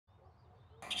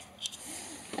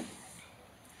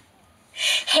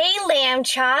Hey, lamb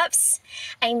chops.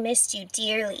 I missed you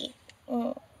dearly.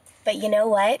 But you know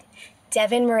what?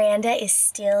 Devin Miranda is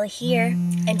still here,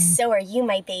 and so are you,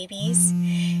 my babies.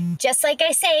 Just like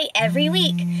I say every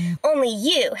week, only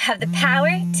you have the power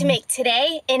to make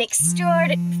today an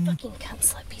extraordinary fucking cunt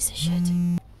slut piece of shit.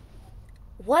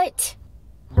 What?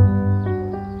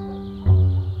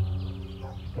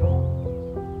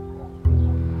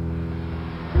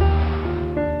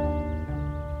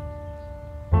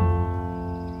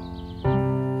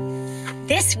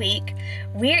 This week,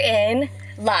 we're in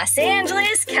Los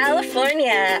Angeles,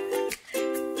 California,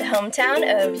 the hometown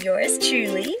of yours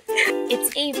truly.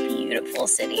 It's a beautiful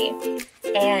city,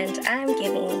 and I'm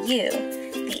giving you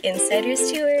the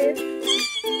insider's tour.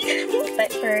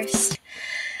 But first,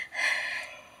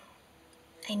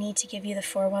 I need to give you the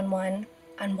 411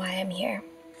 on why I'm here.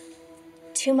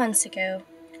 2 months ago,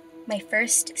 my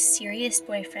first serious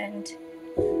boyfriend,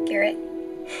 Garrett,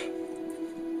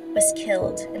 was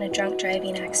killed in a drunk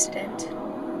driving accident.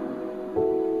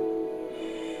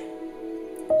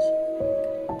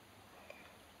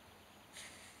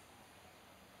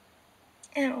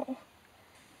 Ow.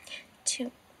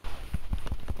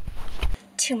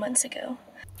 Two months ago.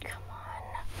 Come on.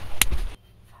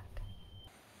 Fuck.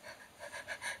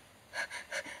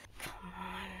 Come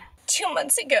on. 2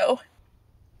 months ago.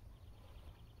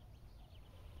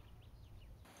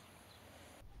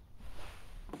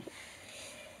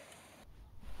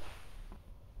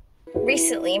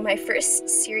 Recently, my first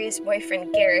serious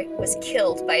boyfriend, Garrett, was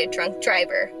killed by a drunk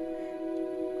driver.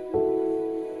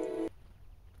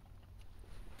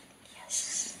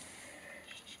 Yes.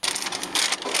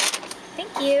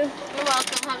 Thank you. You're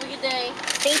welcome. Have a good day.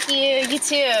 Thank you. You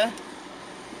too.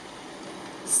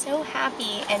 So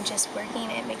happy and just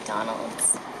working at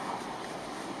McDonald's.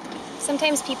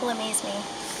 Sometimes people amaze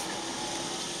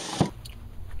me.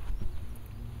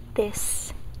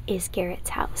 This is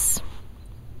Garrett's house.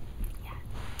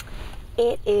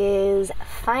 It is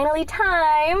finally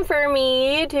time for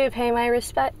me to pay my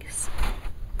respects.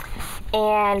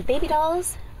 And baby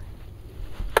dolls,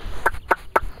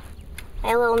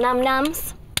 my little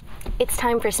num-nums, it's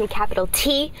time for some capital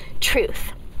T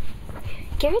truth.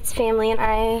 Garrett's family and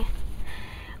I,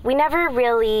 we never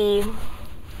really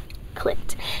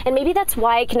clicked. And maybe that's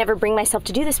why I can never bring myself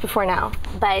to do this before now.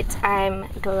 But I'm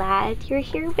glad you're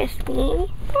here with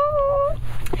me.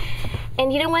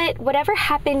 And you know what? Whatever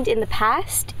happened in the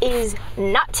past is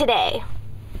not today.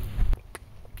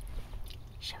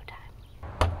 Showtime.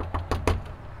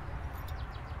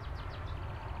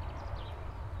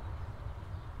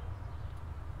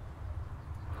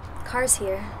 Car's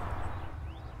here.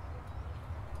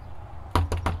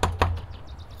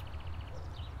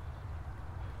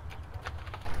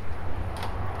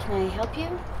 Can I help you?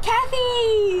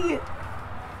 Kathy!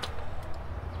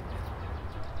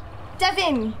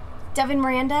 Devin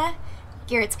Miranda,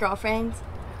 Garrett's girlfriend,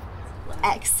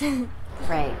 ex.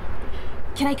 Right.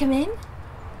 Can I come in?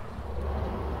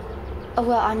 Oh,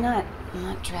 well, I'm not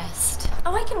dressed.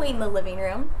 Oh, I can wait in the living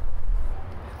room.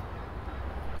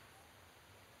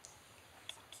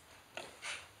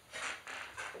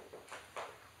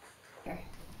 Here.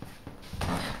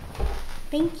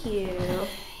 Thank you.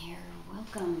 You're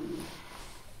welcome.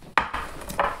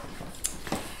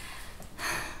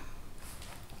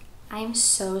 I'm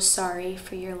so sorry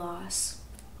for your loss.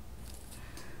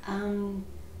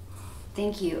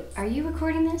 Thank you. Are you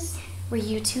recording this? Were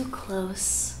you too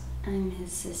close? I'm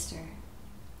his sister.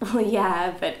 Well,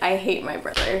 yeah, but I hate my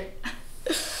brother.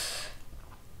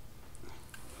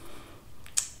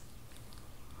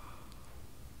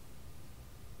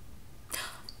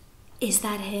 Is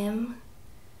that him?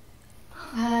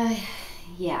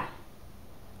 Yeah.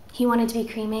 He wanted to be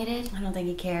cremated? I don't think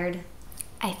he cared.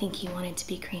 I think he wanted to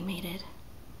be cremated.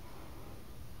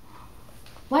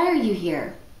 Why are you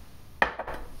here?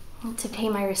 Well, to pay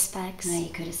my respects. No, you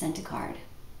could have sent a card.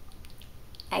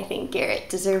 I think Garrett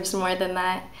deserves more than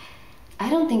that. I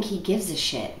don't think he gives a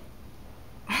shit.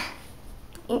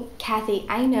 Kathy,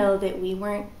 I know that we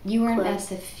weren't You weren't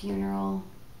close. at the funeral.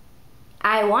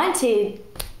 I wanted.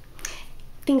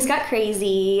 Things got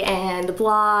crazy, and the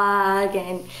blog,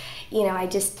 and, you know, I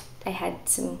had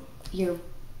some... Your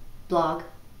blog?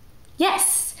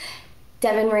 Yes!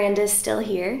 Devin Miranda's still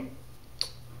here.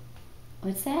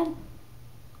 What's that?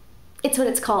 It's what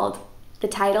it's called. The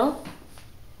title.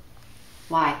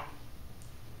 Why?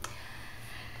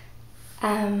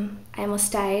 I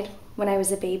almost died when I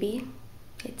was a baby.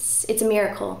 It's a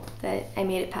miracle that I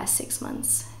made it past 6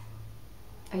 months.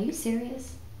 Are you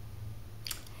serious?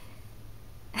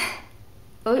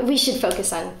 We should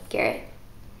focus on Garrett.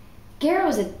 Garrett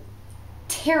was a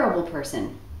terrible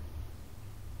person.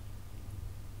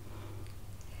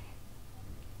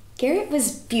 Garrett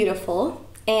was beautiful,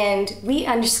 and we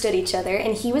understood each other,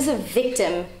 and he was a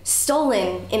victim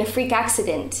stolen in a freak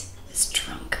accident. He was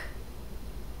drunk.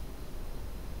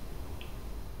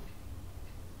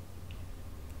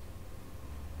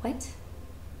 What?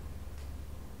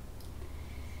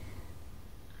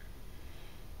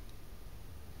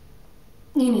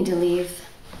 You need to leave.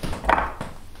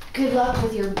 Good luck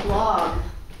with your blog.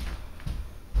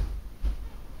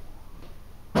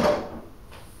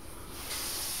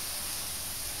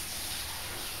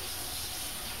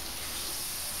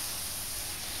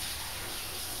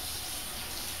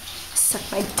 Suck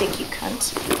my dick, you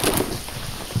cunt.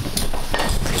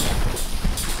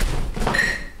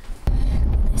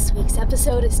 This week's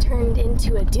episode has turned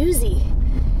into a doozy.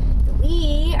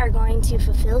 We are going to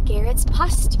fulfill Garrett's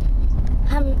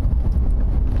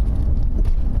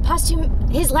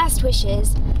his last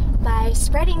wishes by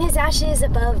spreading his ashes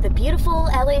above the beautiful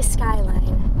LA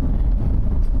skyline.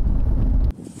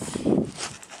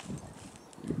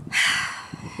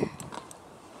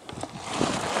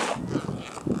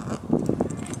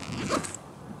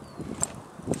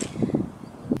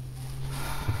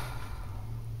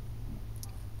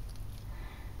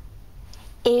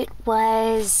 It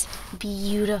was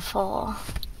beautiful,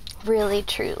 really,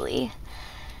 truly,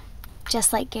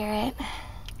 just like Garrett.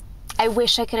 I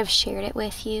wish I could have shared it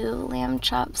with you, lamb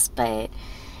chops, but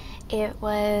it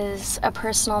was a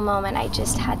personal moment I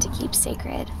just had to keep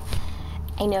sacred.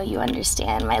 I know you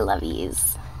understand my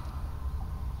lovies.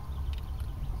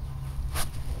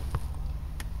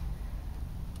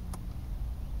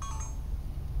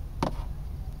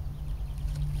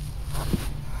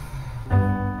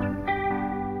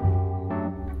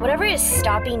 Whatever is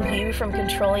stopping you from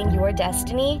controlling your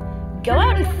destiny, go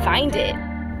out and find it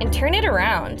and turn it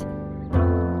around.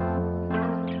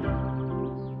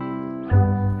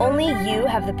 Only you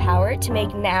have the power to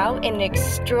make now an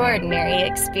extraordinary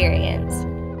experience.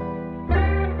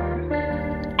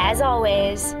 As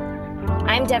always,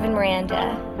 I'm Devin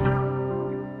Miranda,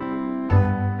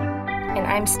 and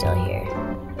I'm still here.